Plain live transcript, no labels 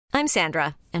I'm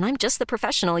Sandra, and I'm just the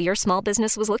professional your small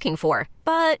business was looking for.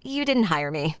 But you didn't hire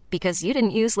me because you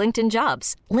didn't use LinkedIn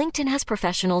Jobs. LinkedIn has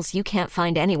professionals you can't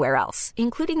find anywhere else,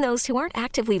 including those who aren't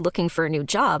actively looking for a new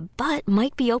job, but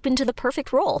might be open to the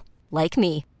perfect role, like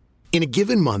me. In a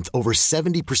given month, over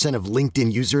 70% of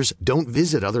LinkedIn users don't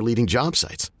visit other leading job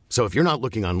sites. So if you're not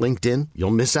looking on LinkedIn,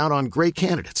 you'll miss out on great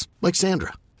candidates like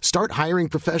Sandra. Start hiring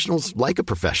professionals like a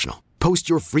professional. Post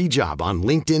your free job on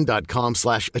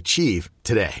linkedin.com/achieve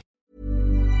today.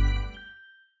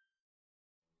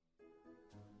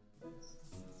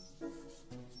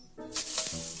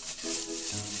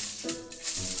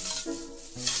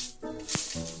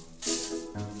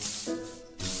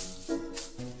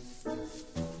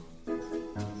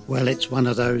 Well, it's one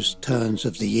of those turns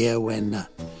of the year when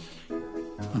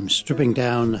I'm stripping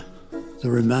down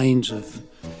the remains of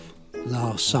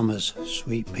last summer's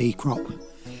sweet pea crop,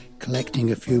 collecting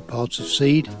a few pods of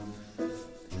seed,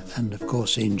 and of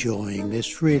course enjoying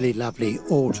this really lovely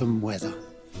autumn weather.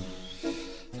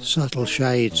 Subtle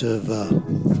shades of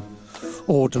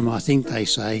autumn, I think they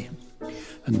say,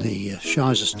 and the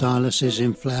Shiza stylus is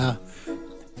in flower,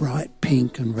 bright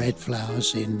pink and red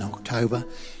flowers in October,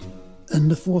 and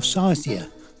the forsythia.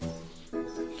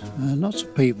 Lots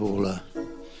of people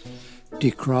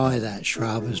decry that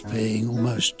shrub as being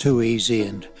almost too easy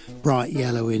and bright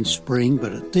yellow in spring,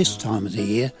 but at this time of the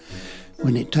year,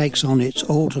 when it takes on its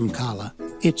autumn colour,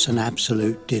 it's an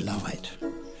absolute delight.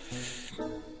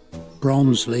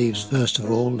 Bronze leaves first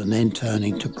of all, and then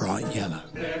turning to bright yellow.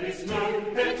 There is no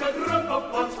better group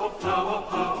of plants for flower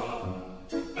power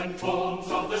than forms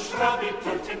of the shrubby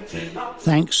potentilla.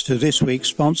 Thanks to this week's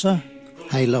sponsor,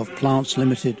 Haylove Plants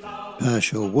Limited,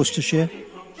 Pershore, Worcestershire.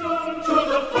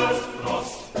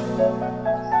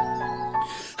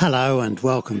 Hello and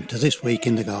welcome to This Week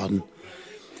in the Garden.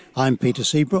 I'm Peter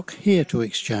Seabrook, here to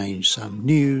exchange some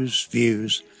news,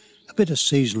 views, a bit of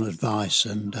seasonal advice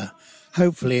and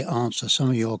hopefully answer some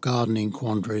of your gardening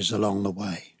quandaries along the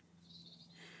way.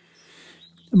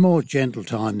 A more gentle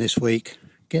time this week,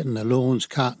 getting the lawns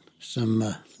cut,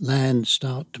 some land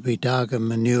start to be dug and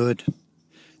manured.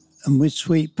 And with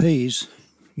sweet peas,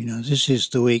 you know, this is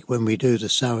the week when we do the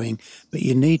sowing, but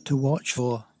you need to watch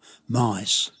for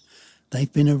mice.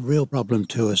 They've been a real problem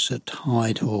to us at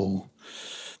Hyde Hall.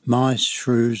 Mice,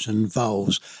 shrews and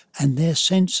voles, and their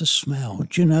sense of smell.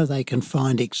 Do you know they can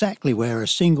find exactly where a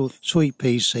single sweet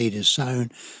pea seed is sown,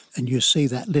 and you see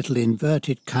that little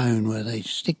inverted cone where they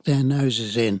stick their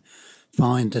noses in,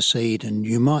 find the seed, and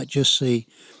you might just see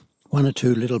one or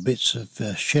two little bits of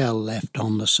shell left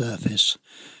on the surface.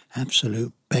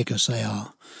 Absolute beggars they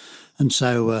are. And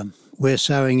so we're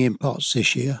sowing in pots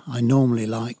this year. I normally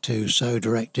like to sow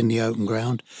direct in the open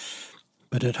ground,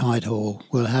 but at Hyde Hall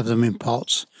we'll have them in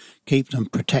pots, keep them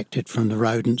protected from the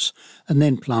rodents, and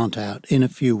then plant out in a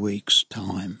few weeks'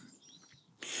 time.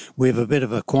 We have a bit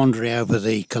of a quandary over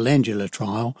the calendula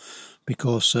trial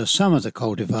because some of the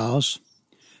cultivars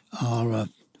are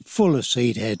full of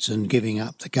seed heads and giving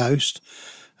up the ghost.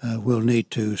 We'll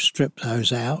need to strip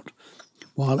those out,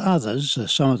 while others,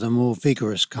 some of the more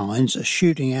vigorous kinds, are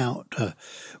shooting out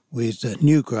with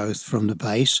new growth from the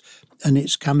base, and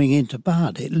it's coming into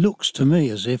bud. It looks to me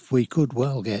as if we could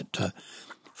well get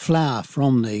flower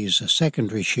from these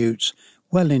secondary shoots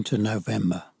well into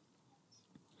November.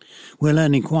 We're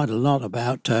learning quite a lot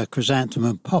about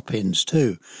chrysanthemum poppins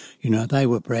too. You know, they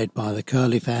were bred by the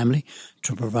Curley family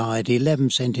to provide 11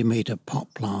 centimetre pot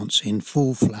plants in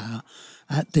full flower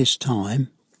at this time,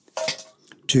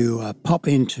 to pop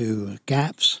into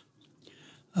gaps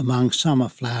among summer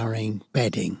flowering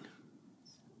bedding.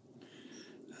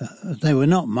 They were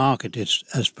not marketed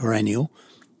as perennial,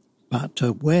 but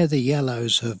where the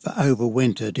yellows have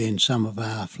overwintered in some of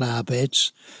our flower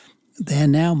beds, they're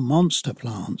now monster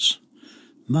plants.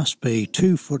 Must be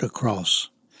 2 foot across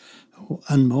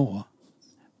and more,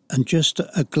 and just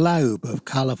a globe of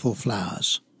colourful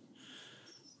flowers.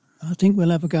 I think we'll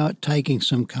have a go at taking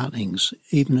some cuttings,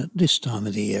 even at this time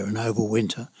of the year and over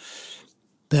winter.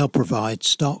 They'll provide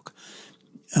stock,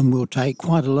 and we'll take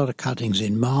quite a lot of cuttings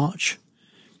in March,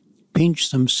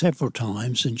 pinch them several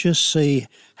times and just see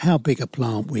how big a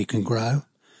plant we can grow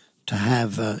to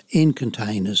have in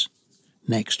containers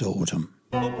next autumn.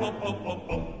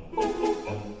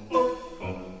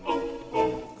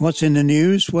 What's in the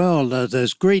news? Well,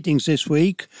 there's greetings this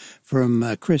week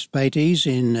from Chris Bates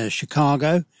in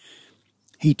Chicago.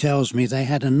 He tells me they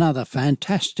had another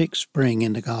fantastic spring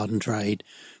in the garden trade,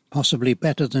 possibly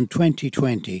better than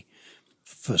 2020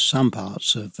 for some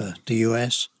parts of the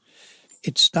US.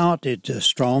 It started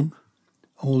strong,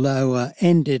 although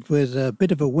ended with a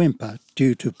bit of a whimper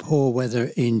due to poor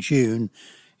weather in June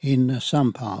in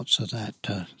some parts of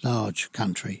that large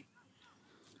country.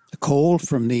 A call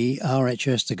from the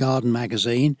RHS The Garden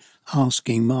magazine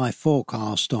asking my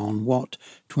forecast on what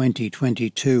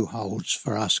 2022 holds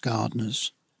for us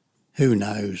gardeners. Who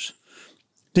knows?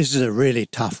 This is a really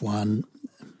tough one,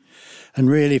 and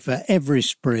really for every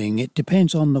spring it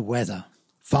depends on the weather.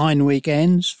 Fine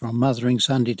weekends from Mothering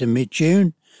Sunday to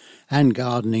mid-June, and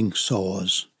gardening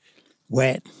soars.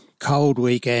 Wet, cold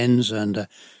weekends, and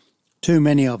too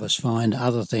many of us find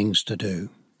other things to do.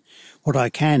 What I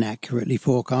can accurately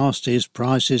forecast is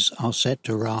prices are set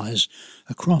to rise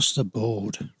across the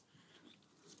board.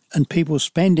 And people's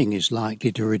spending is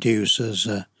likely to reduce as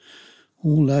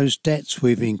all those debts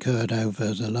we've incurred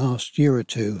over the last year or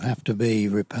two have to be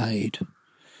repaid.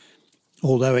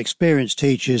 Although experience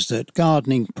teaches that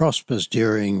gardening prospers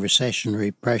during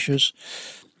recessionary pressures,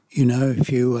 you know, if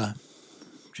you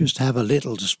just have a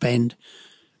little to spend,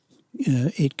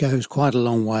 it goes quite a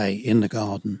long way in the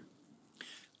garden.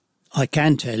 I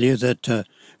can tell you that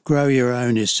Grow Your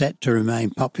Own is set to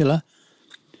remain popular,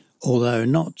 although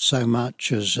not so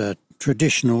much as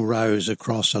traditional rows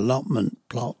across allotment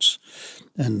plots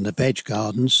and the veg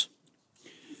gardens.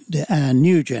 Our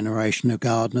new generation of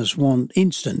gardeners want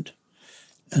instant,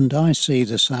 and I see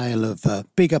the sale of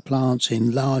bigger plants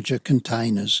in larger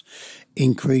containers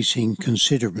increasing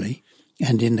considerably.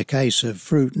 And in the case of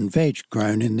fruit and veg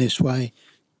grown in this way,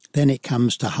 then it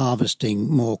comes to harvesting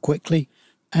more quickly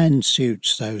and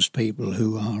suits those people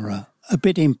who are a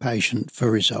bit impatient for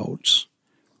results.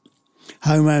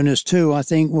 Homeowners too, I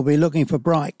think, will be looking for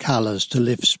bright colours to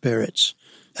lift spirits,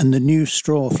 and the new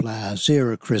straw flower,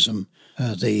 Xerochrysum,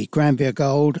 the Granvia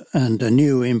Gold and a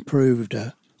new improved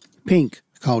pink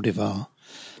cultivar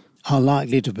are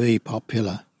likely to be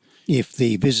popular. If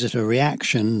the visitor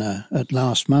reaction at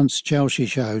last month's Chelsea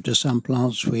show to some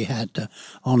plants we had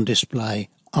on display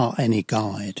are any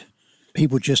guide.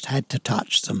 People just had to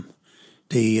touch them.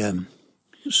 The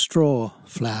straw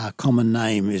flower common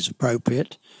name is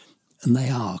appropriate, and they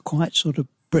are quite sort of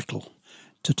brittle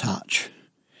to touch.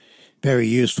 Very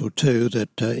useful too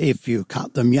that if you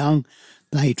cut them young,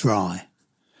 they dry,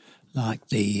 like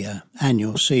the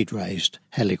annual seed-raised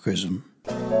Helichrysum.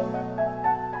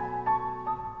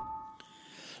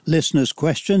 Listeners'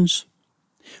 questions?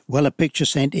 Well, a picture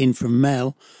sent in from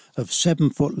Mel of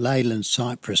 7-foot Leyland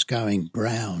cypress going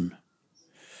brown.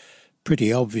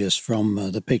 Pretty obvious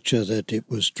from the picture that it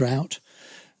was drought,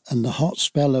 and the hot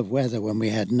spell of weather when we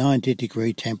had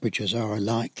 90-degree temperatures are a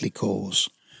likely cause.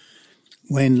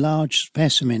 When large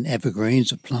specimen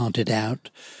evergreens are planted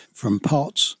out from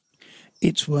pots,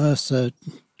 it's worth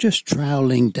just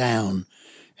troweling down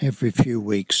every few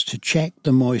weeks to check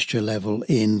the moisture level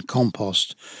in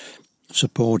compost,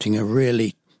 supporting a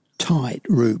really tight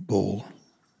root ball.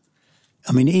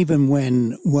 I mean, even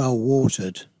when well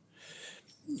watered,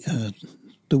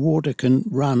 the water can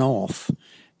run off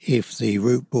if the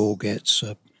root ball gets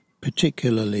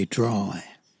particularly dry.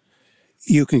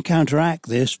 You can counteract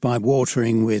this by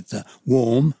watering with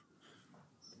warm,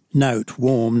 note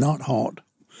warm, not hot,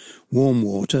 warm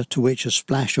water to which a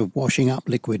splash of washing up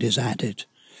liquid is added.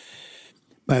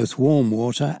 Both warm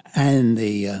water and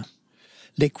the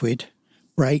liquid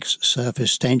breaks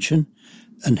surface tension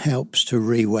and helps to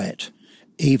re-wet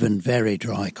even very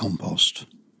dry compost.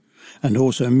 And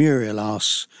also Muriel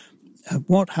asks,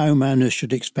 what homeowners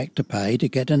should expect to pay to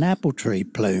get an apple tree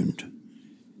pruned?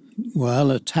 Well,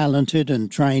 a talented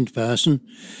and trained person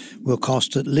will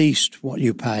cost at least what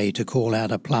you pay to call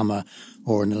out a plumber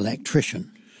or an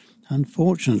electrician.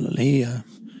 Unfortunately,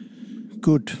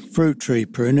 good fruit tree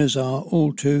pruners are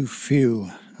all too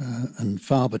few and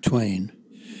far between.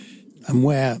 And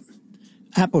where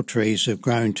apple trees have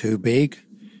grown too big,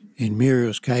 in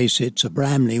Muriel's case it's a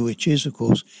Bramley, which is of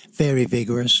course very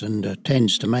vigorous and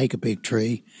tends to make a big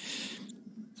tree,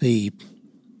 the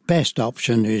best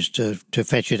option is to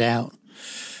fetch it out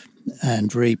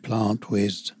and replant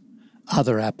with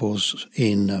other apples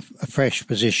in a fresh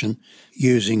position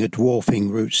using a dwarfing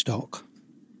rootstock.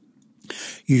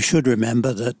 You should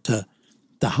remember that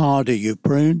the harder you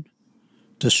prune,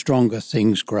 the stronger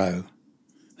things grow,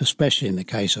 especially in the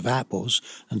case of apples.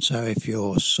 And so if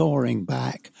you're sawing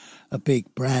back a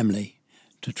big Bramley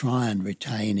to try and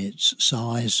retain its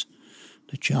size,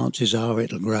 the chances are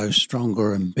it'll grow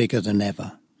stronger and bigger than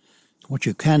ever. What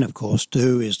you can, of course,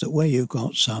 do is that where you've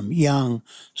got some young,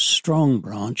 strong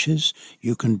branches,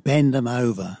 you can bend them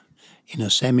over in a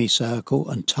semicircle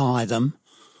and tie them,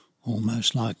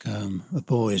 almost like a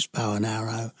boy's bow and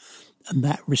arrow. And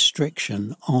that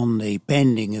restriction on the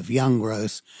bending of young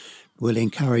growth will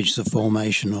encourage the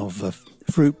formation of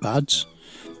fruit buds.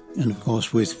 And, of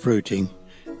course, with fruiting,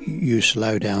 you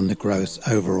slow down the growth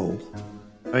overall.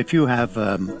 If you have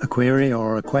a query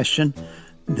or a question,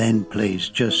 then please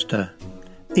just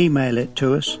email it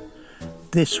to us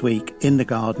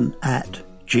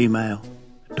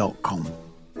thisweekinthegarden@gmail.com.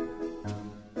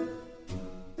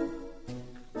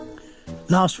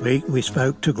 Last week we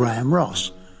spoke to Graham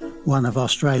Ross, one of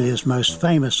Australia's most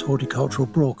famous horticultural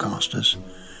broadcasters.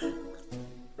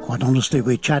 Quite honestly,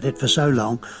 we chatted for so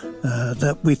long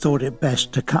that we thought it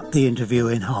best to cut the interview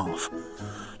in half.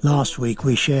 Last week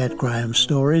we shared Graham's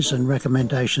stories and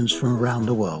recommendations from around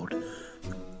the world.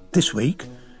 This week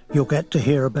you'll get to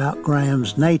hear about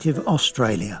Graham's native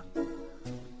Australia,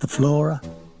 the flora,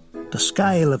 the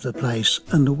scale of the place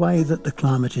and the way that the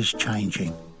climate is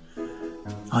changing.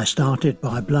 I started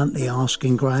by bluntly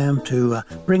asking Graham to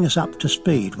bring us up to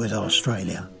speed with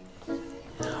Australia.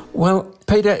 Well,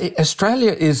 Peter,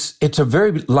 Australia it's a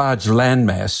very large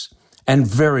landmass and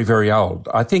very, very old.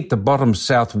 I think the bottom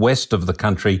southwest of the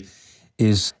country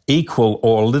is equal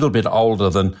or a little bit older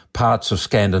than parts of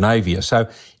Scandinavia. So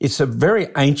it's a very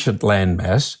ancient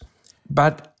landmass,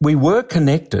 but we were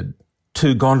connected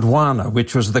to Gondwana,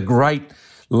 which was the great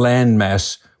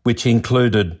landmass which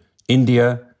included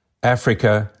India,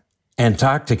 Africa,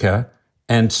 Antarctica,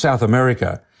 and South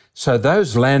America. So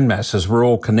those land masses were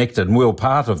all connected and we were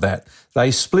part of that.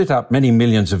 They split up many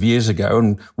millions of years ago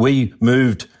and we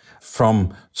moved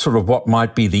from sort of what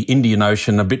might be the Indian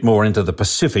Ocean a bit more into the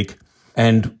Pacific.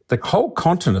 And the whole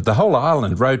continent, the whole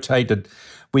island rotated,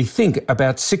 we think,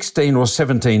 about 16 or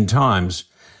 17 times.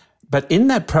 But in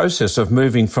that process of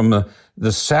moving from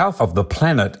the south of the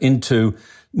planet into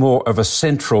more of a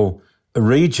central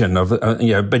region of,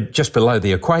 but just below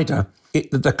the equator,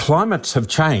 the climates have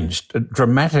changed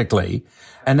dramatically.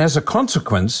 And as a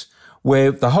consequence,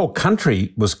 where the whole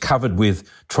country was covered with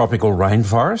tropical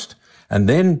rainforest, and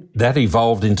then that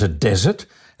evolved into desert,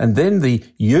 and then the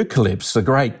eucalypts, the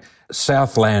great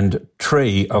southland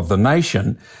tree of the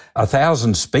nation,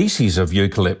 1,000 species of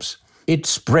eucalypts, it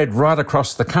spread right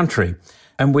across the country.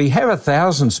 And we have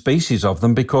 1,000 species of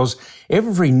them because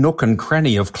every nook and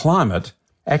cranny of climate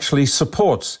actually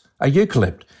supports a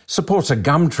eucalypt, supports a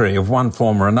gum tree of one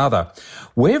form or another.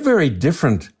 We're very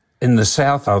different in the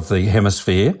south of the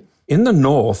hemisphere. In the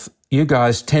north, you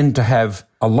guys tend to have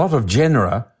a lot of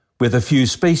genera with a few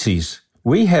species.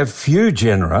 We have few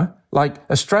genera, like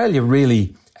Australia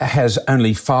really has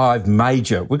only 5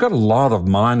 major. We've got a lot of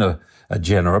minor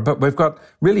genera, but we've got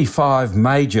really 5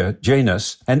 major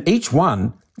genus, and each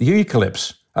one, the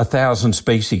eucalypts, 1,000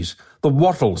 species. The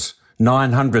wattles,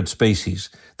 900 species.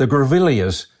 The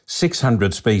grevilleas,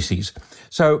 600 species.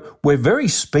 So we're very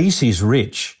species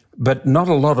rich, but not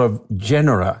a lot of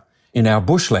genera in our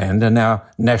bushland and our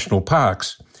national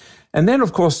parks. And then,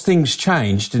 of course, things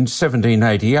changed in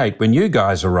 1788 when you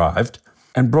guys arrived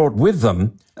and brought with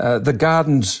them the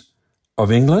gardens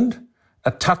of England,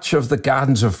 a touch of the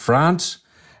gardens of France,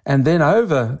 and then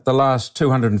over the last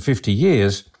 250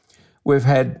 years, we've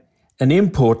had an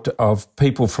import of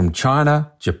people from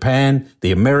China, Japan,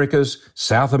 the Americas,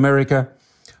 South America,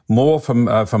 more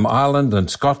from Ireland and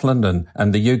Scotland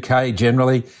and the UK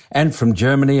generally, and from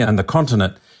Germany and the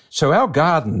continent. So our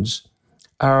gardens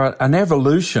are an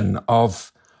evolution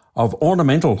of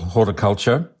ornamental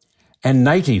horticulture and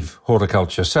native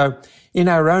horticulture. So in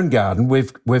our own garden,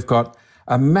 we've got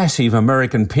a massive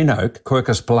American pin oak,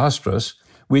 Quercus pilastris,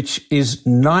 which is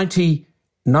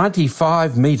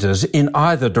 95 metres in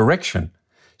either direction.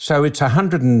 So it's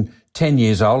 110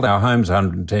 years old. Our home's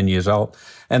 110 years old.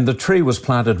 And the tree was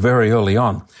planted very early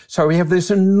on. So we have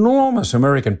this enormous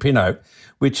American pin oak,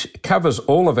 which covers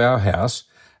all of our house,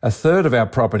 a third of our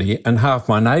property and half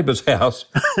my neighbour's house.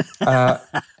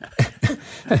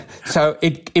 So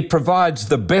it provides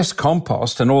the best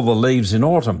compost and all the leaves in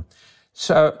autumn.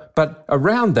 So, but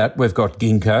around that, we've got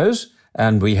ginkgos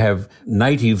and we have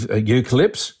native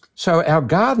eucalypts. So our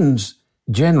gardens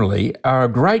generally are a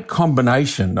great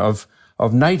combination of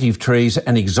native trees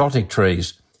and exotic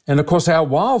trees. And of course, our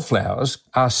wildflowers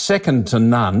are second to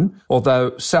none,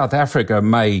 although South Africa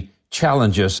may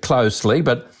challenge us closely,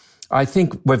 but I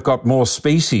think we've got more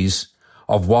species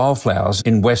of wildflowers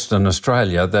in Western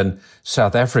Australia than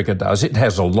South Africa does. It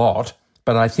has a lot,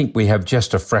 but I think we have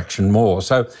just a fraction more.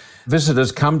 So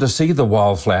visitors come to see the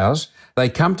wildflowers. They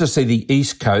come to see the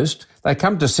East Coast. They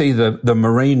come to see the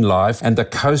marine life and the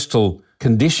coastal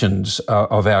conditions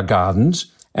of our gardens.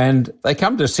 And they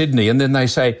come to Sydney and then they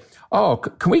say, oh,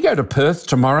 can we go to Perth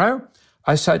tomorrow?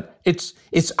 I said, it's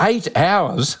 8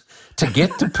 hours to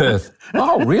get to Perth.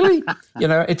 Oh, really? You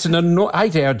know, it's an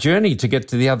 8-hour journey to get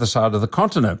to the other side of the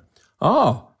continent.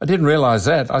 Oh, I didn't realise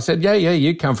that. I said, yeah,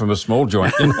 you come from a small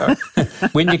joint. You know,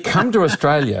 when you come to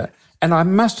Australia And I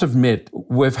must admit,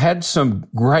 we've had some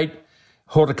great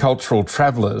horticultural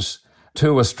travellers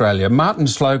to Australia. Martin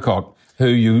Slowcock, who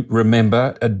you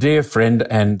remember, a dear friend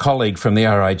and colleague from the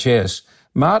RHS.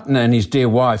 Martin and his dear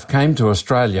wife came to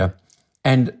Australia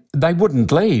and they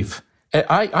wouldn't leave.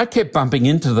 I kept bumping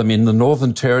into them in the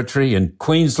Northern Territory and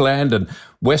Queensland and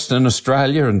Western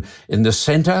Australia and in the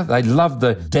centre. They loved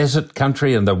the desert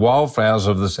country and the wildflowers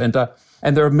of the centre.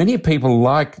 And there are many people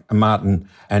like Martin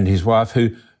and his wife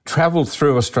who travelled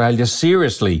through Australia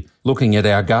seriously looking at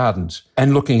our gardens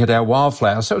and looking at our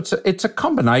wildflowers. So it's a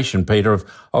combination, Peter,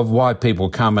 of why people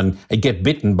come and get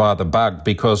bitten by the bug,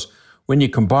 because when you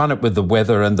combine it with the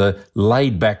weather and the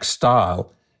laid-back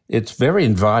style, it's very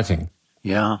inviting.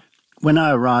 Yeah. When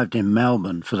I arrived in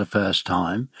Melbourne for the first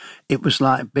time, it was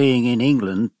like being in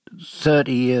England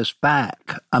 30 years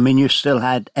back. I mean, you still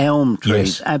had elm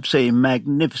trees, Yes. absolutely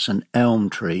magnificent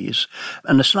elm trees,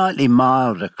 and a slightly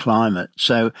milder climate.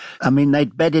 So, I mean,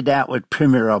 they'd bedded out with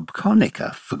Primula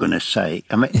obconica, for goodness sake.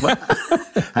 I mean,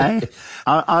 hey?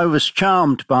 I was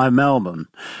charmed by Melbourne.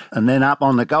 And then up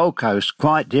on the Gold Coast,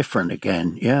 quite different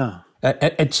again, yeah.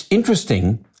 It's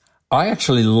interesting. I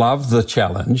actually love the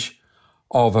challenge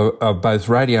of both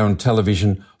radio and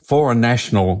television for a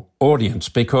national audience,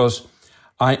 because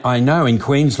I know in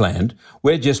Queensland,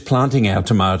 we're just planting our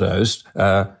tomatoes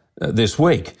this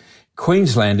week.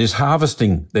 Queensland is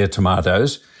harvesting their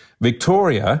tomatoes.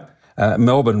 Victoria,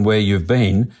 Melbourne, where you've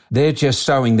been, they're just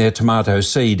sowing their tomato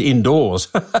seed indoors.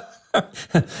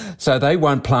 So they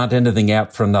won't plant anything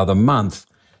out for another month.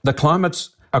 The climates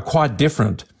are quite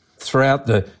different throughout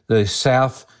the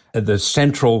south, the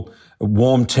central,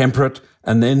 warm temperate,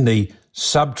 and then the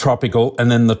subtropical, and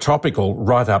then the tropical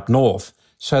right up north.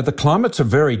 So the climates are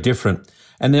very different.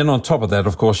 And then on top of that,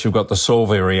 of course, you've got the soil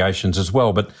variations as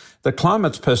well. But the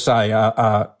climates per se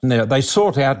are now, they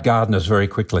sort out gardeners very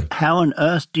quickly. How on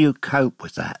earth do you cope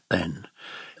with that then?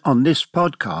 On this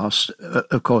podcast,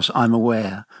 of course, I'm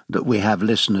aware that we have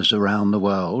listeners around the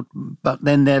world, but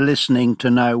then they're listening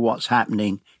to know what's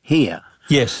happening here.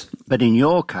 Yes. But in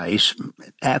your case,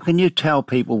 how can you tell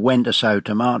people when to sow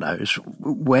tomatoes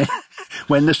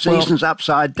when the season's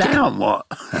upside down? What?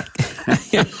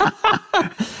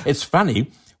 It's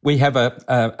funny. We have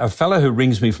a fellow who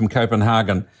rings me from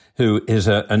Copenhagen who is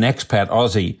an expat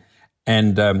Aussie,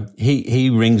 and he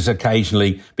rings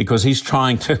occasionally because he's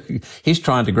trying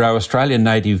to grow Australian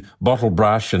native bottle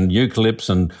brush and eucalypts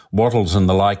and wattles and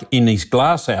the like in his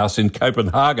glass house in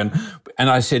Copenhagen. And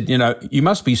I said, you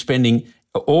must be spending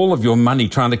all of your money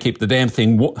trying to keep the damn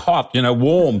thing hot,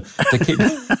 warm to keep.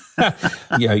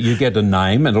 You get a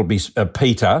name, and it'll be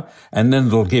Peter, and then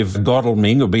it'll give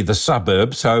Godalming, it'll be the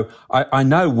suburb. So I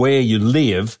know where you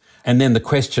live, and then the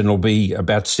question will be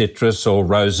about citrus or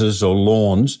roses or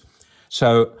lawns.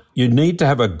 So you need to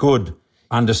have a good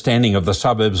understanding of the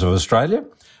suburbs of Australia,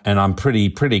 and I'm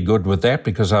pretty good with that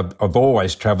because I've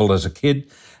always travelled as a kid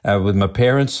with my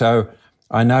parents, so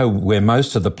I know where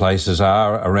most of the places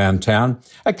are around town.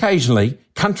 Occasionally,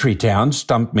 country towns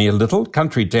stump me a little,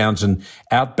 country towns and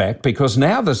outback, because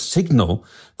now the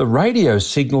radio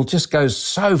signal just goes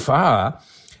so far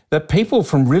that people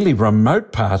from really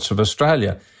remote parts of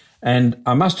Australia, and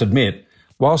I must admit,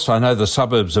 whilst I know the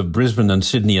suburbs of Brisbane and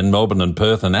Sydney and Melbourne and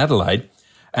Perth and Adelaide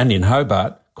and in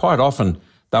Hobart, quite often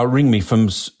they'll ring me from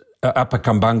Upper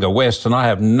Kumbunga West, and I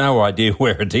have no idea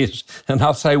where it is. And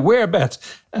I'll say, whereabouts?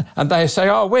 And they say,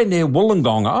 we're near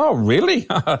Wollongong. Oh, really?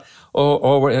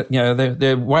 or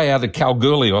they're way out of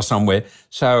Kalgoorlie or somewhere.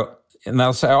 So, and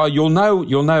they'll say, you'll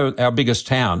know our biggest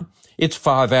town. It's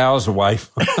 5 hours away.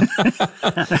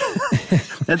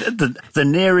 The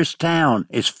nearest town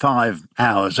is 5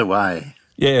 hours away.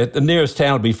 Yeah, the nearest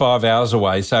town will be 5 hours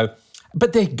away. So,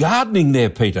 but they're gardening there,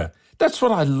 Peter. That's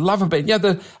what I love about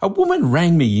it. A woman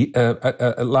rang me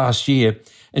last year,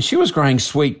 and she was growing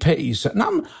sweet peas. And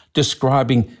I'm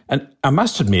describing, and I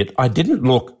must admit, I didn't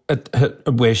look at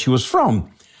where she was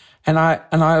from. And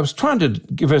I was trying to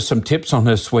give her some tips on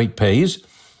her sweet peas.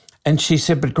 And she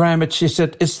said, but Graham, it's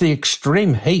the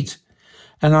extreme heat.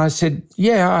 And I said,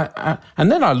 yeah.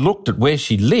 And then I looked at where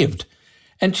she lived.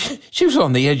 And she was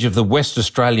on the edge of the West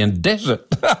Australian desert.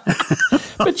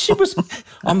 But she was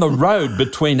on the road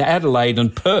between Adelaide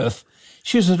and Perth.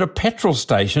 She was at a petrol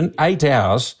station 8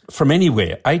 hours from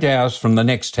anywhere, 8 hours from the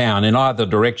next town in either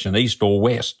direction, east or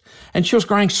west. And she was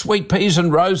growing sweet peas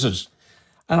and roses.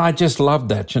 And I just loved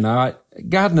that,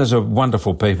 Gardeners are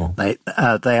wonderful people. They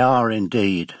are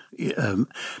indeed.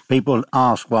 People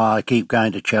ask why I keep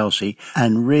going to Chelsea,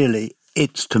 and really,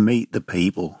 it's to meet the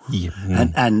people. Yeah.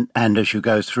 And as you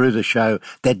go through the show,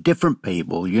 they're different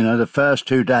people. The first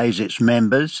 2 days it's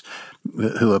members,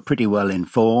 who are pretty well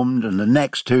informed, and the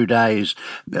next 2 days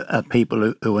are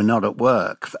people who are not at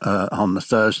work on the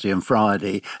Thursday and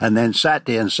Friday, and then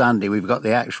Saturday and Sunday we've got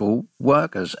the actual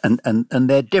workers, and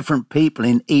they're different people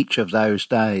in each of those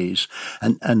days,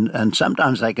 and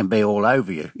sometimes they can be all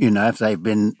over you, if they've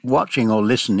been watching or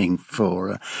listening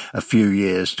for a few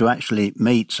years. To actually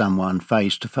meet someone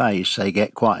face to face, they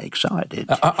get quite excited.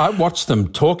 I watch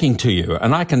them talking to you,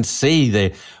 and I can see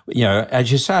the,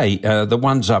 as you say, the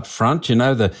ones up front,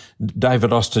 the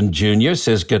David Austin Jr.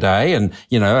 says g'day, and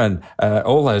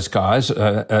all those guys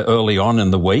early on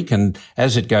in the week, and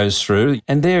as it goes through,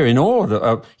 and they're in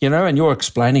awe, and you're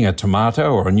explaining a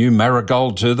tomato or a new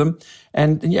marigold to them,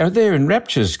 and they're in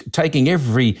raptures, taking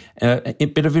every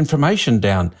bit of information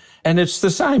down. And it's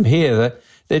the same here.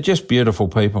 They're just beautiful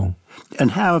people.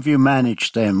 And how have you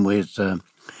managed them with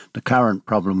the current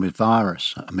problem with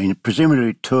virus? I mean,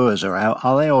 presumably tours are out,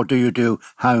 are they, or do you do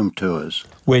home tours?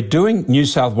 We're doing New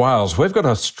South Wales. We've got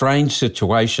a strange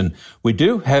situation. We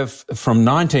do have, from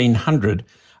 1900,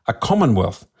 a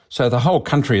Commonwealth. So the whole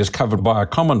country is covered by a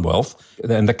Commonwealth,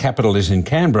 and the capital is in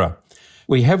Canberra.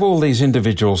 We have all these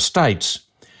individual states,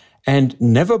 and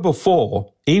never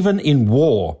before, even in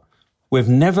war, we've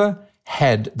never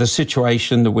had the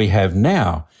situation that we have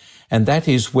now, and that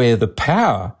is where the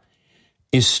power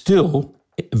is still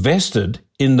vested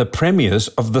in the premiers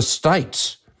of the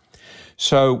states.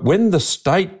 So when the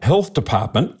state health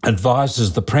department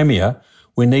advises the premier,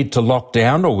 we need to lock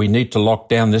down, or we need to lock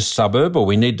down this suburb, or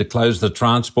we need to close the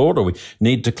transport, or we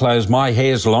need to close, my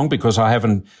hair's long because I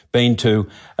haven't been to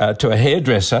a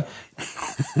hairdresser.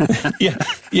 Yeah,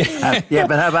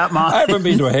 but how about mine? I haven't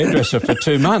been to a hairdresser for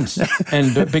 2 months,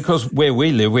 and because where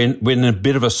we live, we're in a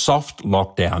bit of a soft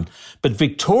lockdown. But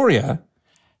Victoria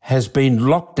has been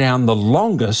locked down the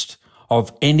longest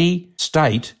of any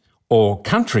state or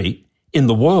country in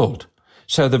the world.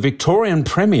 So the Victorian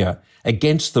Premier,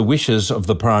 against the wishes of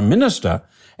the Prime Minister,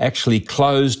 actually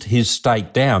closed his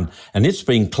state down. And it's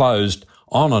been closed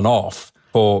on and off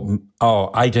for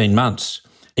 18 months.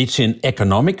 It's in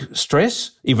economic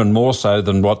stress, even more so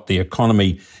than what the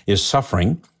economy is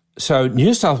suffering. So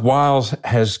New South Wales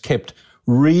has kept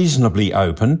reasonably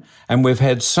open, and we've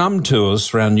had some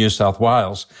tours around New South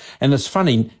Wales. And it's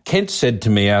funny, Kent said to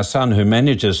me, our son who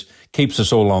keeps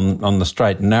us all on the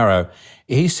straight and narrow,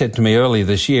 he said to me earlier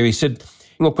this year, he said,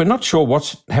 look, we're not sure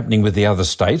what's happening with the other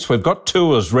states. We've got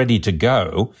tours ready to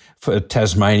go for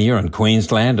Tasmania and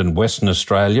Queensland and Western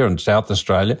Australia and South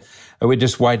Australia. We're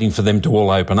just waiting for them to all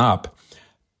open up.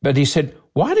 But he said,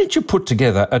 why don't you put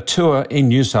together a tour in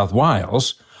New South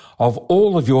Wales of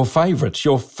all of your favourites,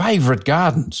 your favourite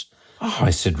gardens? Oh,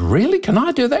 I said, really? Can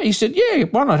I do that? He said, yeah,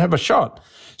 why not have a shot?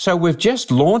 So we've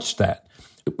just launched that,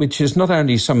 which is not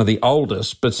only some of the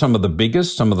oldest, but some of the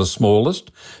biggest, some of the smallest.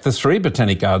 The 3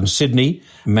 botanic gardens, Sydney,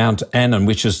 Mount Annan,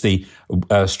 which is the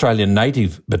Australian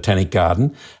native botanic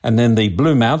garden, and then the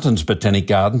Blue Mountains Botanic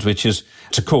Gardens, which is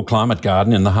a cool climate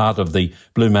garden in the heart of the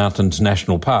Blue Mountains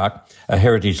National Park, a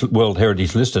World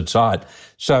Heritage listed site.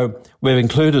 So we've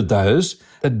included those.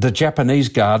 The Japanese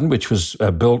garden, which was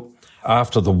built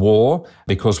after the war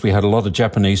because we had a lot of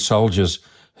Japanese soldiers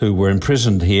who were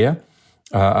imprisoned here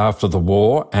after the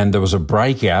war, and there was a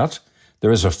breakout.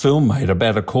 There is a film made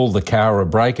about it called The Cowra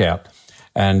Breakout,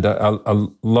 and a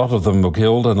lot of them were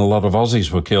killed and a lot of Aussies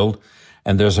were killed.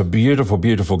 And there's a beautiful,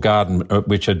 beautiful garden,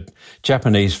 which a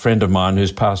Japanese friend of mine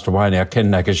who's passed away now,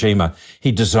 Ken Nakajima,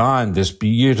 he designed this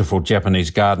beautiful Japanese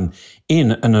garden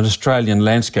in an Australian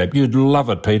landscape. You'd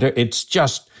love it, Peter. It's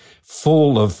just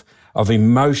full of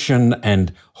emotion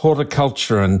and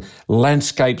horticulture and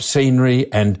landscape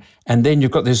scenery. And then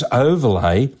you've got this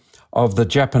overlay of the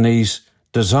Japanese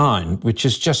design, which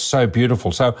is just so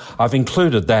beautiful. So I've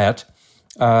included that.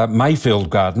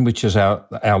 Mayfield Garden, which is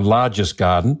our largest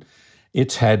garden,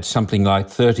 it's had something like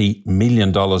 $30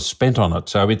 million spent on it.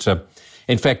 So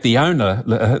in fact, the owner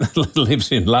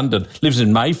lives in London, lives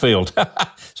in Mayfield.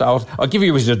 So I'll give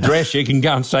you his address. You can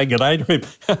go and say good day to him.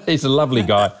 He's a lovely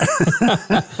guy.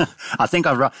 I think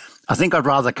I'd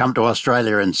rather come to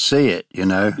Australia and see it,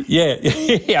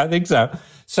 Yeah, I think so.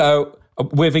 So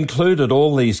we've included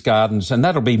all these gardens, and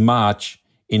that'll be March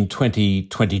in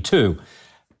 2022.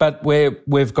 But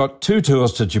we've got 2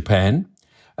 tours to Japan.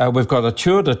 We've got a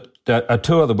tour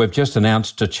that we've just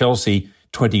announced to Chelsea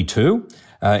 22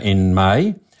 in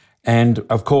May. And,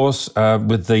 of course,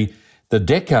 with the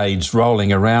decades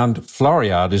rolling around,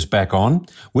 Floriade is back on.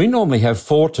 We normally have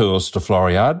 4 tours to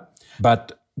Floriade,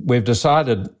 but we've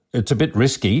decided it's a bit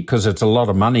risky because it's a lot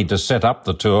of money to set up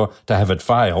the tour to have it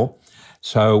fail.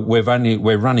 So we're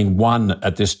running one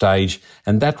at this stage,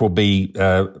 and that will be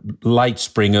late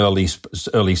spring,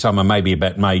 early summer, maybe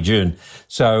about May, June.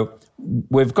 So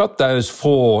we've got those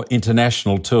 4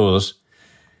 international tours.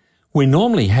 We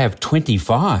normally have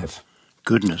 25.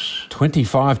 Goodness.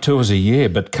 25 tours a year,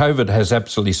 but COVID has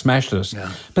absolutely smashed us.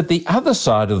 Yeah. But the other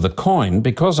side of the coin,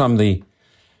 because I'm the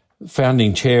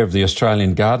founding chair of the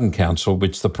Australian Garden Council,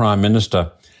 which the Prime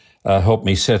Minister helped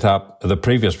me set up, the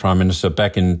previous Prime Minister,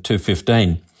 back in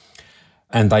 2015,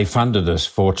 and they funded us,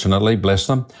 fortunately, bless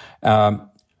them.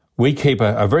 We keep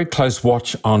a very close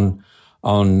watch on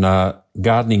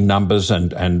gardening numbers,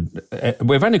 and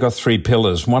we've only got 3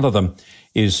 pillars. One of them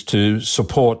is to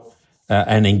support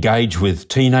and engage with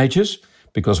teenagers,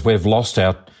 because we've lost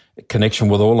our connection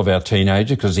with all of our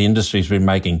teenagers because the industry's been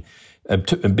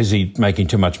busy making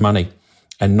too much money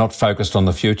and not focused on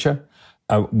the future.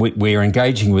 We are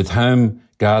engaging with home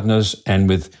gardeners and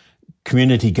with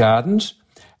community gardens.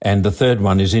 And the third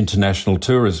one is international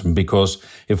tourism, because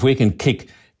if we can kick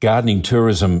gardening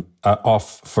tourism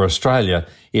off for Australia,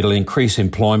 it'll increase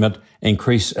employment,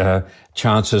 increase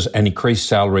chances and increase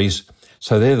salaries.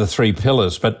 So they're the 3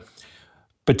 pillars. But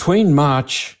between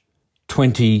March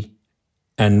 20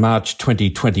 and March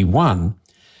 2021,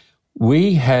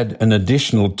 we had an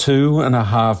additional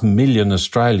 2.5 million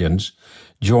Australians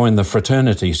join the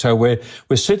fraternity. So we're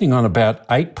sitting on about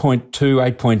 8.2,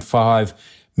 8.5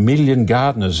 million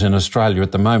gardeners in Australia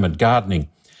at the moment gardening.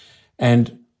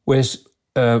 And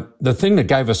the thing that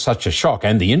gave us such a shock,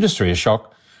 and the industry a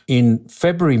shock, in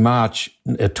February, March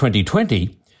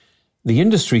 2020, the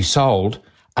industry sold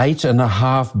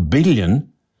 8.5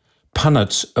 billion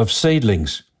punnets of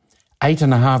seedlings.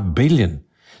 8.5 billion.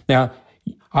 Now,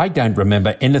 I don't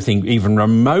remember anything even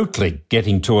remotely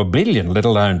getting to 1 billion, let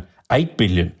alone 8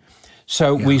 billion.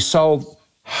 So we sold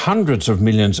hundreds of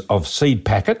millions of seed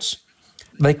packets.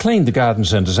 They cleaned the garden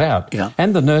centres out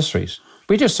and the nurseries.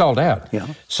 We just sold out. Yeah.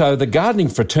 So the gardening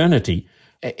fraternity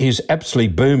is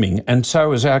absolutely booming, and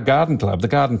so is our garden club, the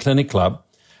Garden Clinic Club.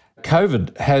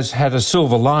 COVID has had a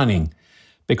silver lining,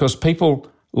 because people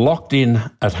locked in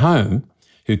at home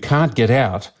who can't get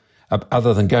out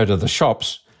other than go to the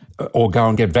shops or go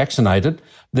and get vaccinated,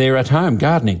 they're at home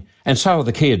gardening, and so are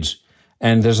the kids.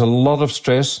 And there's a lot of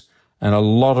stress and a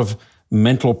lot of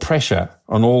mental pressure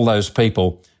on all those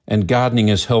people, and gardening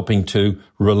is helping to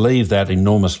relieve that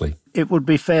enormously. It would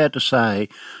be fair to say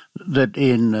that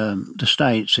in the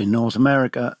States, in North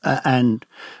America and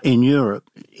in Europe,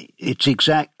 it's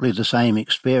exactly the same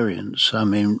experience. I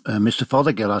mean, Mr.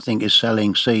 Fothergill, I think, is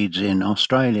selling seeds in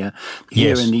Australia.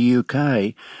 Here in the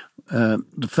UK,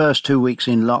 the first 2 weeks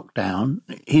in lockdown,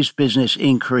 his business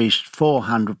increased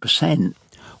 400%.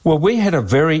 Well, we had a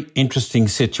very interesting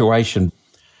situation.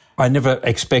 I never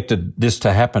expected this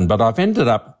to happen, but I've ended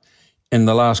up in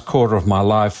the last quarter of my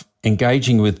life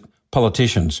engaging with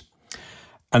politicians.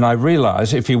 And I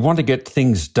realise if you want to get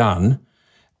things done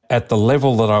at the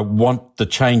level that I want the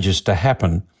changes to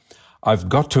happen, I've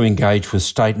got to engage with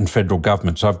state and federal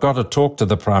governments. I've got to talk to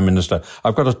the Prime Minister.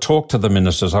 I've got to talk to the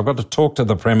ministers. I've got to talk to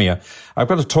the Premier. I've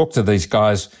got to talk to these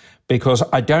guys, because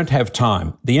I don't have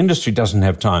time. The industry doesn't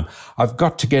have time. I've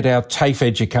got to get our TAFE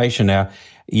education, our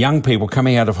young people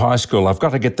coming out of high school. I've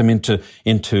got to get them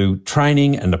into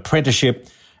training and apprenticeship.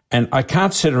 And I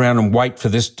can't sit around and wait for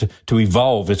this to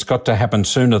evolve. It's got to happen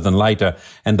sooner than later.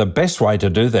 And the best way to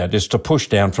do that is to push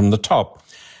down from the top.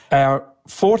 Our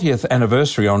 40th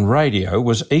anniversary on radio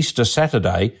was Easter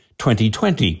Saturday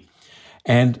 2020.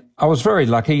 And I was very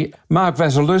lucky. Mark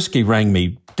Vasilewski rang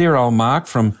me, dear old Mark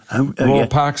from Royal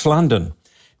Parks, London.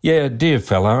 Yeah, dear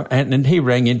fellow. And he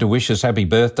rang in to wish us happy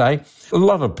birthday. A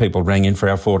lot of people rang in for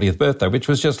our 40th birthday, which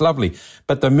was just lovely.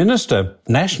 But the Minister,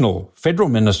 National Federal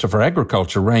Minister for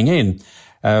Agriculture, rang in,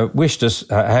 wished us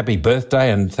a happy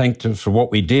birthday and thanked us for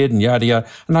what we did and yada yada.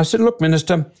 And I said, look,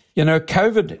 Minister, you know,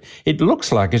 COVID, it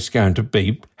looks like it's going to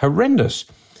be horrendous.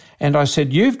 And I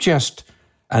said, you've just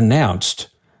announced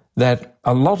that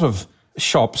a lot of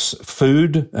shops,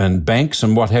 food and banks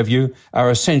and what have you, are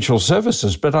essential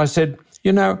services. But I said,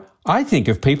 you know, I think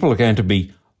if people are going to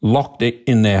be locked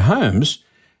in their homes,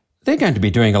 they're going to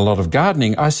be doing a lot of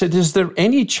gardening. I said, is there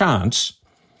any chance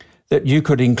that you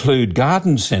could include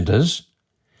garden centres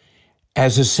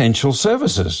as essential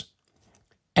services?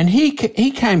 And he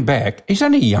came back, he's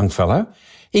only a young fellow,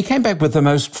 he came back with the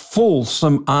most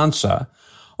fulsome answer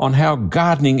on how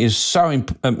gardening is so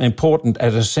important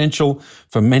and essential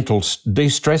for mental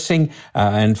de-stressing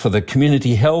and for the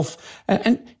community health.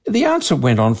 And the answer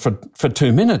went on for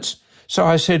 2 minutes. So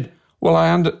I said, well,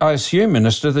 I assume,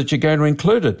 Minister, that you're going to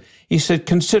include it. He said,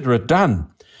 consider it done.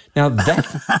 Now,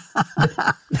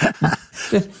 that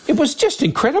it was just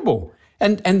incredible.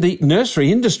 And the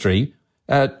nursery industry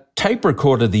tape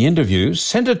recorded the interview,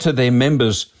 sent it to their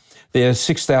members, their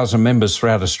 6,000 members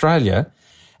throughout Australia,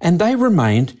 and they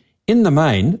remained, in the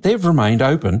main, they've remained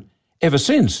open ever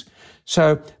since.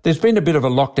 So there's been a bit of a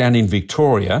lockdown in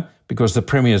Victoria because the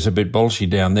Premier's a bit bolshy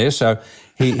down there, so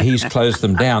he's closed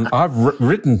them down. I've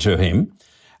written to him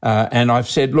and I've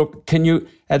said, look, can you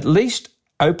at least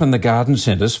open the garden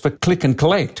centres for click and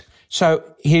collect? So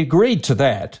he agreed to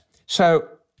that. So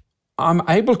I'm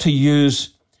able to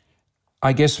use,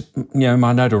 I guess,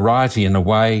 my notoriety in a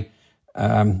way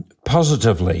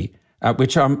positively,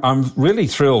 which I'm really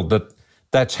thrilled that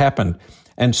that's happened.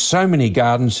 And so many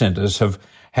garden centres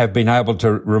have been able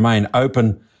to remain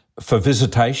open for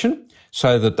visitation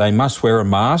so that they must wear a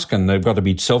mask and they've got to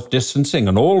be self-distancing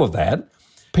and all of that.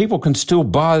 People can still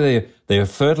buy their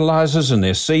fertilisers and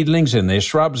their seedlings and their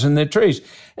shrubs and their trees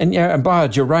and buy a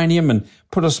geranium and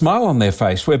put a smile on their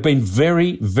face. We've been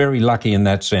very, very lucky in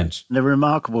that sense. The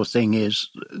remarkable thing is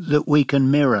that we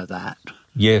can mirror that.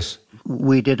 Yes.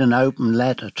 We did an open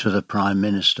letter to the Prime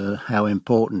Minister how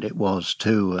important it was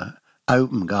to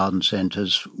open garden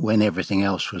centres when everything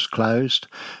else was closed.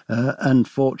 And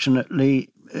fortunately,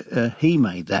 he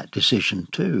made that decision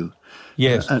too.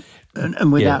 Yes.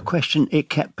 And without question, it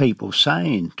kept people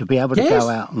sane to be able to go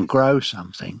out and grow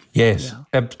something. Yes,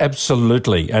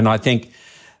 absolutely. And I think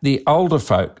the older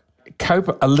folk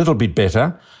cope a little bit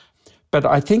better, but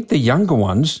I think the younger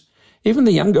ones, even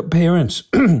the younger parents,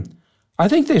 I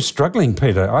think they're struggling,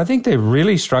 Peter. I think they're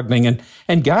really struggling.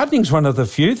 And gardening's one of the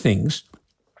few things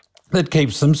that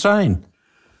keeps them sane.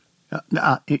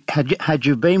 Had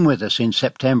you been with us in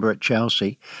September at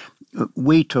Chelsea,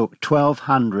 we took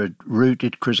 1,200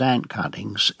 rooted chrysanthemum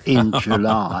cuttings in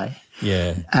July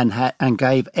and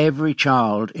gave every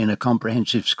child in a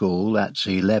comprehensive school, that's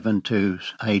 11 to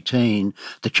 18,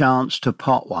 the chance to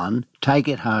pot one, take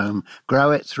it home,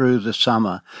 grow it through the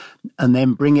summer, and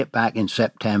then bring it back in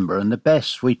September. And the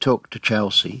best we took to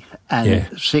Chelsea,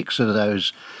 and 6 of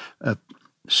those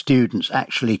students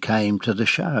actually came to the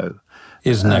show.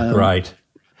 Isn't that great?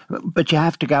 But you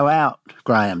have to go out,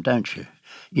 Graham, don't you?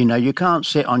 You can't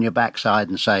sit on your backside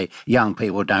and say, young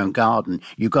people don't garden.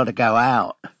 You've got to go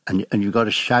out and you've got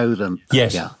to show them.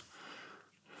 Yes.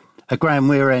 Graham,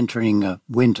 we're entering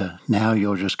winter now.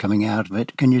 You're just coming out of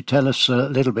it. Can you tell us a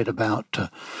little bit about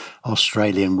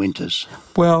Australian winters?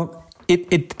 Well,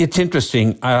 it's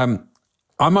interesting. I'm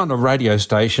on a radio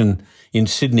station in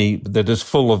Sydney that is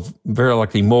full of very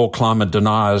likely more climate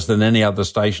deniers than any other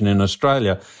station in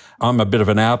Australia. I'm a bit of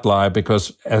an outlier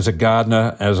because as a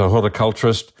gardener, as a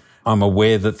horticulturist, I'm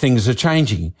aware that things are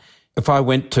changing. If I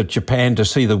went to Japan to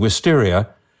see the wisteria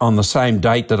on the same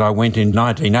date that I went in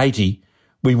 1980,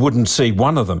 we wouldn't see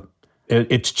one of them.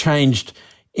 It's changed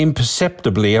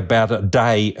imperceptibly about a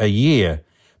day a year,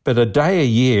 but a day a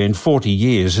year in 40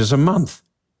 years is a month.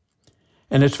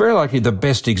 And it's very likely the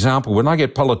best example. When I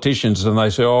get politicians and they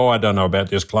say, I don't know about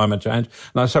this climate change,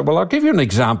 and I say, well, I'll give you an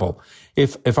example.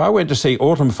 If I went to see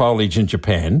autumn foliage in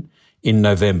Japan in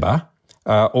November,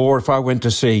 or if I went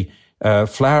to see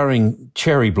flowering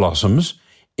cherry blossoms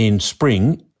in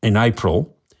spring in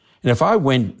April, and if I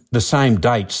went the same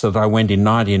dates that I went in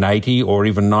 1980 or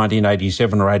even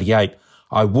 1987 or 88,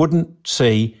 I wouldn't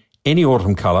see any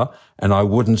autumn colour and I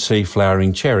wouldn't see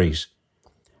flowering cherries.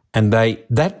 And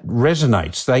that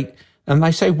resonates. And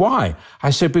they say, why? I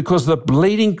said, because the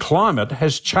bleeding climate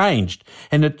has changed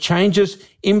and it changes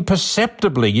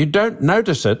imperceptibly. You don't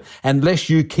notice it unless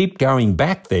you keep going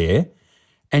back there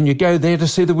and you go there to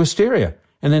see the wisteria.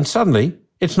 And then suddenly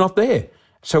it's not there.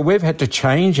 So we've had to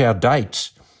change our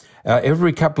dates.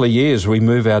 Every couple of years we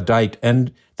move our date,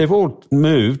 and they've all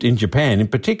moved in Japan in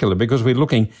particular because we're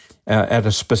looking at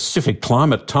a specific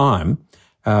climate time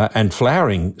and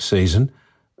flowering season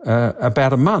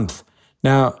about a month.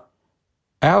 Now,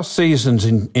 our seasons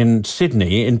in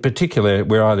Sydney, in particular,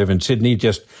 where I live in Sydney,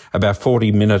 just about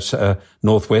 40 minutes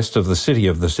northwest of the city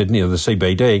of the Sydney, of the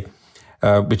CBD,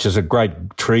 which is a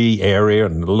great tree area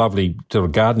and a lovely sort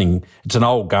of gardening. It's an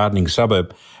old gardening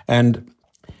suburb. And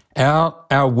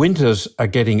our winters are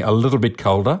getting a little bit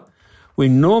colder. We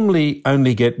normally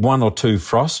only get 1 or 2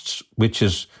 frosts, which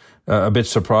is a bit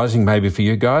surprising maybe for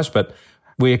you guys, but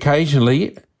we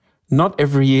occasionally, not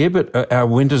every year, but our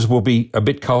winters will be a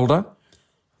bit colder.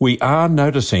 We are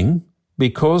noticing,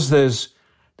 because there's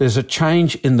a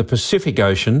change in the Pacific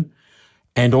Ocean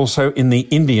and also in the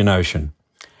Indian Ocean.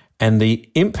 And the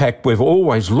impact, we've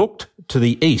always looked to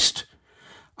the east.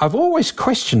 I've always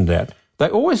questioned that. They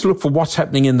always look for what's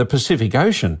happening in the Pacific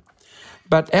Ocean.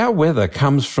 But our weather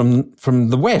comes from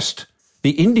the west,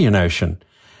 the Indian Ocean.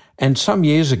 And some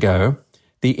years ago,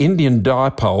 the Indian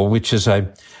dipole, which is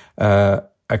a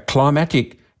a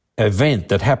climatic event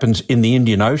that happens in the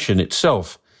Indian Ocean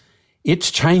itself.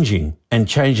 It's changing and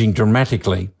changing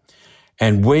dramatically.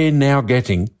 And we're now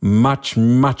getting much,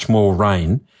 much more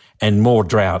rain and more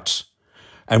droughts.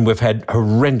 And we've had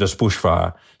horrendous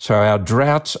bushfire. So our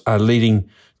droughts are leading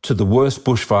to the worst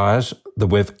bushfires that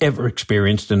we've ever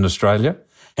experienced in Australia.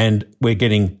 And we're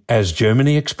getting, as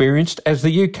Germany experienced, as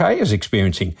the UK is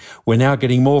experiencing, we're now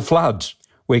getting more floods.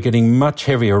 We're getting much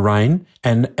heavier rain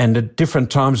and at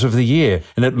different times of the year.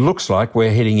 And it looks like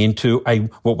we're heading into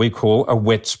what we call a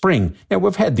wet spring. Now,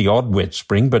 we've had the odd wet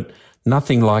spring, but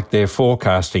nothing like they're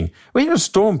forecasting. We had a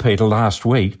storm, Peter, last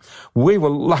week. We were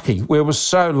lucky. We were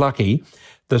so lucky.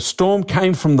 The storm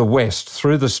came from the west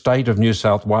through the state of New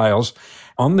South Wales.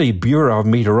 On the Bureau of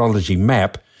Meteorology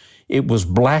map, it was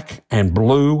black and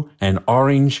blue and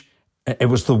orange. It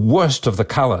was the worst of the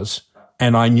colours.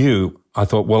 And I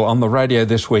thought, well, on the radio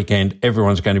this weekend,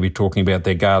 everyone's going to be talking about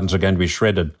their gardens are going to be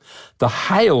shredded. The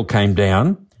hail came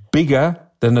down bigger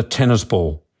than a tennis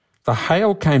ball. The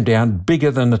hail came down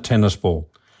bigger than a tennis ball.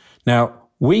 Now,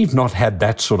 we've not had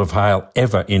that sort of hail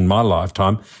ever in my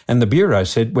lifetime, and the Bureau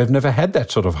said we've never had that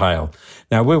sort of hail.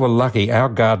 Now, we were lucky. Our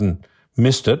garden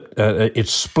missed it. It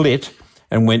split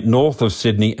and went north of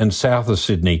Sydney and south of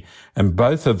Sydney, and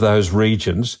both of those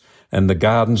regions and the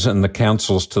gardens and the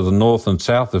councils to the north and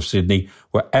south of Sydney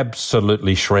were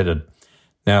absolutely shredded.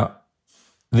 Now,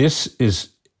 this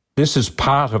is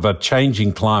part of a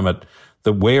changing climate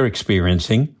that we're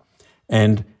experiencing,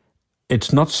 and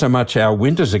it's not so much our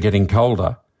winters are getting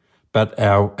colder, but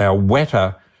our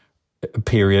wetter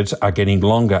periods are getting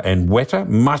longer and wetter,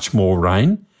 much more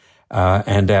rain,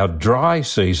 and our dry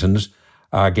seasons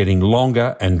are getting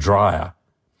longer and drier.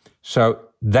 So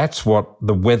that's what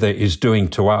the weather is doing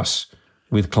to us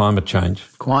with climate change.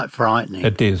 Quite frightening.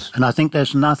 It is. And I think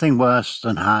there's nothing worse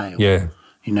than hail. Yeah.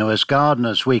 You know, as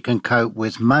gardeners, we can cope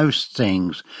with most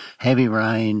things, heavy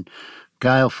rain,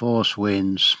 gale force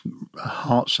winds,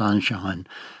 hot sunshine,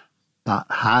 but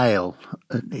hail,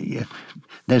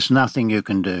 there's nothing you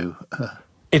can do.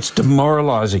 It's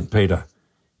demoralising, Peter.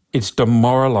 It's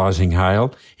demoralising,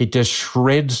 hail. It just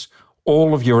shreds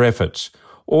all of your efforts,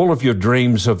 all of your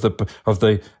dreams of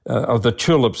the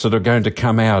tulips that are going to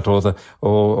come out, or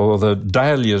the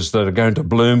dahlias that are going to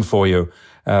bloom for you,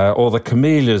 or the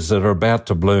camellias that are about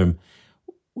to bloom.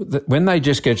 When they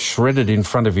just get shredded in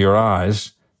front of your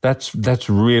eyes, that's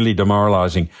really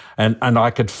demoralising. And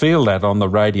I could feel that on the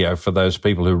radio for those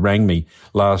people who rang me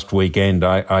last weekend.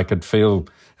 I could feel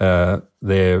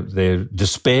their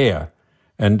despair.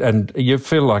 And you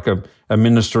feel like a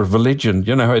minister of religion.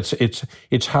 You know,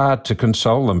 it's hard to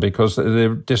console them because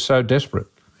they're just so desperate.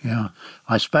 Yeah.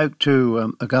 I spoke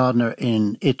to a gardener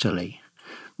in Italy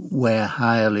where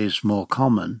hail is more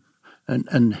common,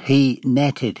 and he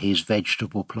netted his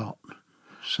vegetable plot.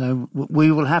 So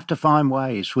we will have to find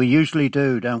ways. We usually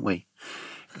do, don't we?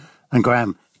 And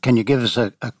Graham, can you give us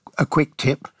a quick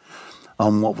tip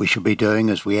on what we should be doing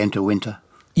as we enter winter?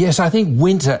 Yes, I think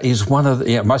winter is one of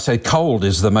the, I must say cold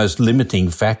is the most limiting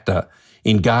factor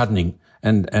in gardening,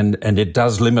 and it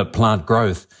does limit plant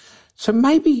growth. So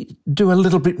maybe do a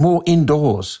little bit more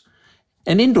indoors.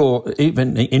 And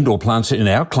even indoor plants in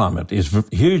our climate is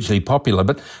hugely popular,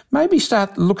 but maybe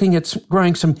start looking at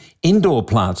growing some indoor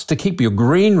plants to keep your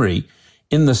greenery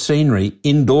in the scenery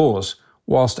indoors,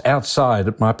 whilst outside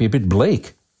it might be a bit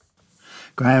bleak.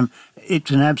 Graham,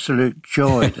 it's an absolute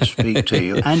joy to speak to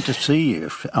you and to see you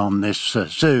on this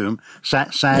Zoom.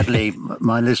 Sadly,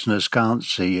 my listeners can't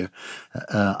see you.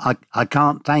 I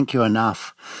can't thank you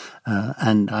enough,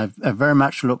 and I very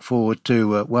much look forward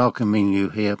to welcoming you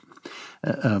here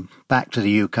back to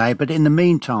the UK. But in the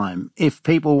meantime, if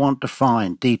people want to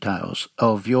find details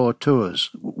of your tours,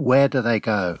 where do they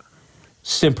go?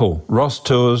 Simple,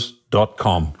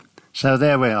 rosstours.com. So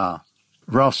there we are,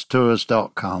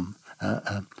 rosstours.com.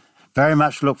 Very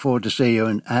much look forward to see you,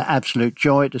 and absolute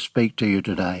joy to speak to you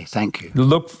today. Thank you.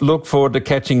 Look forward to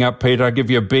catching up, Peter. I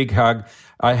give you a big hug.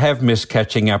 I have missed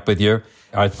catching up with you.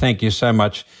 I thank you so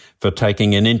much for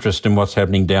taking an interest in what's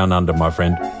happening down under, my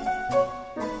friend.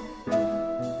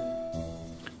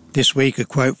 This week, a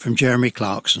quote from Jeremy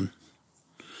Clarkson.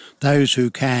 Those who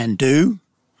can do,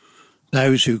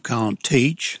 those who can't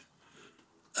teach,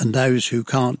 and those who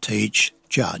can't teach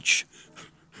judge.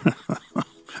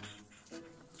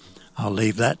 I'll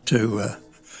leave that to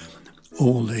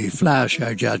all the flower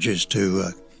show judges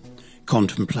to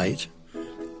contemplate.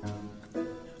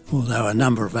 Although a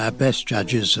number of our best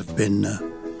judges have been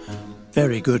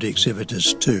very good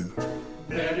exhibitors too.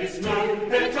 There is no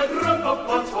better group of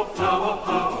plants for flower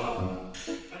power.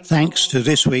 Thanks to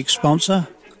this week's sponsor,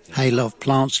 Haylove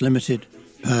Plants Limited,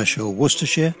 Pershore,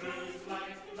 Worcestershire,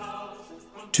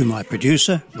 to my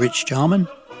producer, Rich Jarman,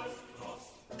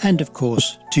 and of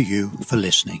course to you for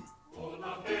listening.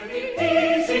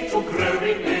 Easy to grow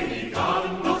in any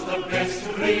garden, not the best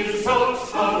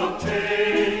results are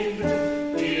obtained.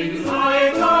 In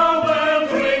light or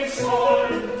well-drained soil,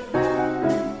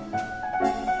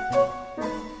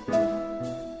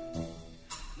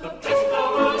 the best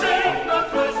flower laid, the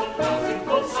present plants in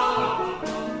full summer.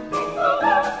 The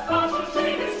partial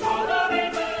shade is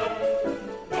tolerable.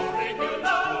 No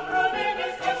regular pruning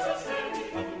is necessary.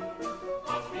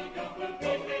 But we go will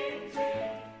be maintained.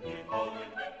 If all in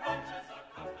the branches are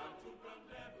cut down to ground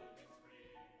level, it's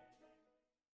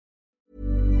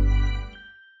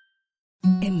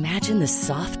free. Imagine the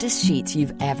softest sheets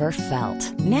you've ever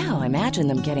felt. Now imagine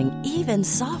them getting even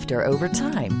softer over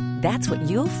time. That's what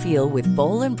you'll feel with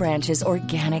Boll & Branch's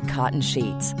organic cotton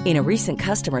sheets. In a recent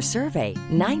customer survey,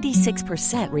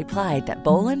 96% replied that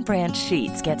Boll & Branch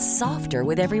sheets get softer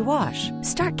with every wash.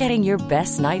 Start getting your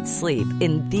best night's sleep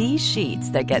in these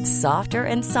sheets that get softer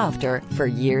and softer for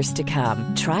years to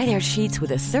come. Try their sheets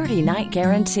with a 30-night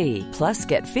guarantee. Plus,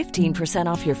 get 15%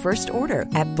 off your first order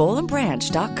at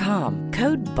bollandbranch.com.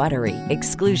 Code BUTTERY.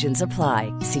 Exclusions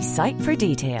apply. See site for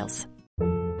details.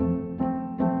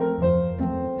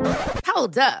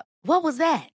 Hold up. What was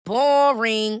that?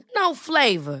 Boring. No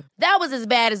flavor. That was as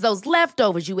bad as those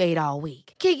leftovers you ate all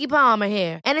week. Keke Palmer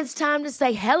here, and it's time to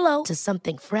say hello to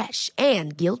something fresh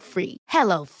and guilt-free.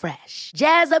 Hello Fresh.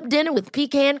 Jazz up dinner with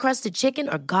pecan-crusted chicken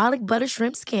or garlic butter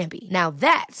shrimp scampi. Now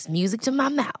that's music to my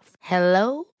mouth.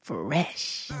 Hello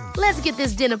Fresh. Let's get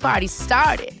this dinner party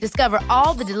started. Discover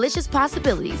all the delicious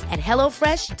possibilities at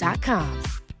HelloFresh.com.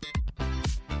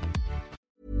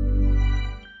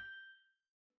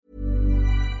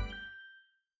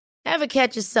 Ever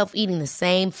catch yourself eating the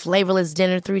same flavorless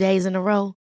dinner 3 days in a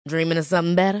row? Dreaming of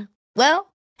something better?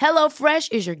 Well,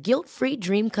 HelloFresh is your guilt-free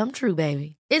dream come true,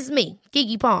 baby. It's me,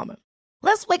 Keke Palmer.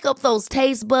 Let's wake up those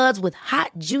taste buds with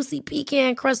hot, juicy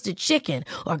pecan-crusted chicken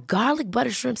or garlic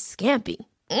butter shrimp scampi.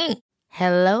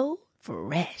 Hello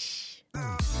Fresh.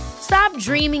 Stop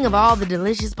dreaming of all the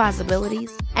delicious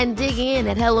possibilities and dig in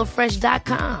at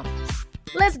HelloFresh.com.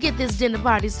 Let's get this dinner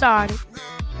party started.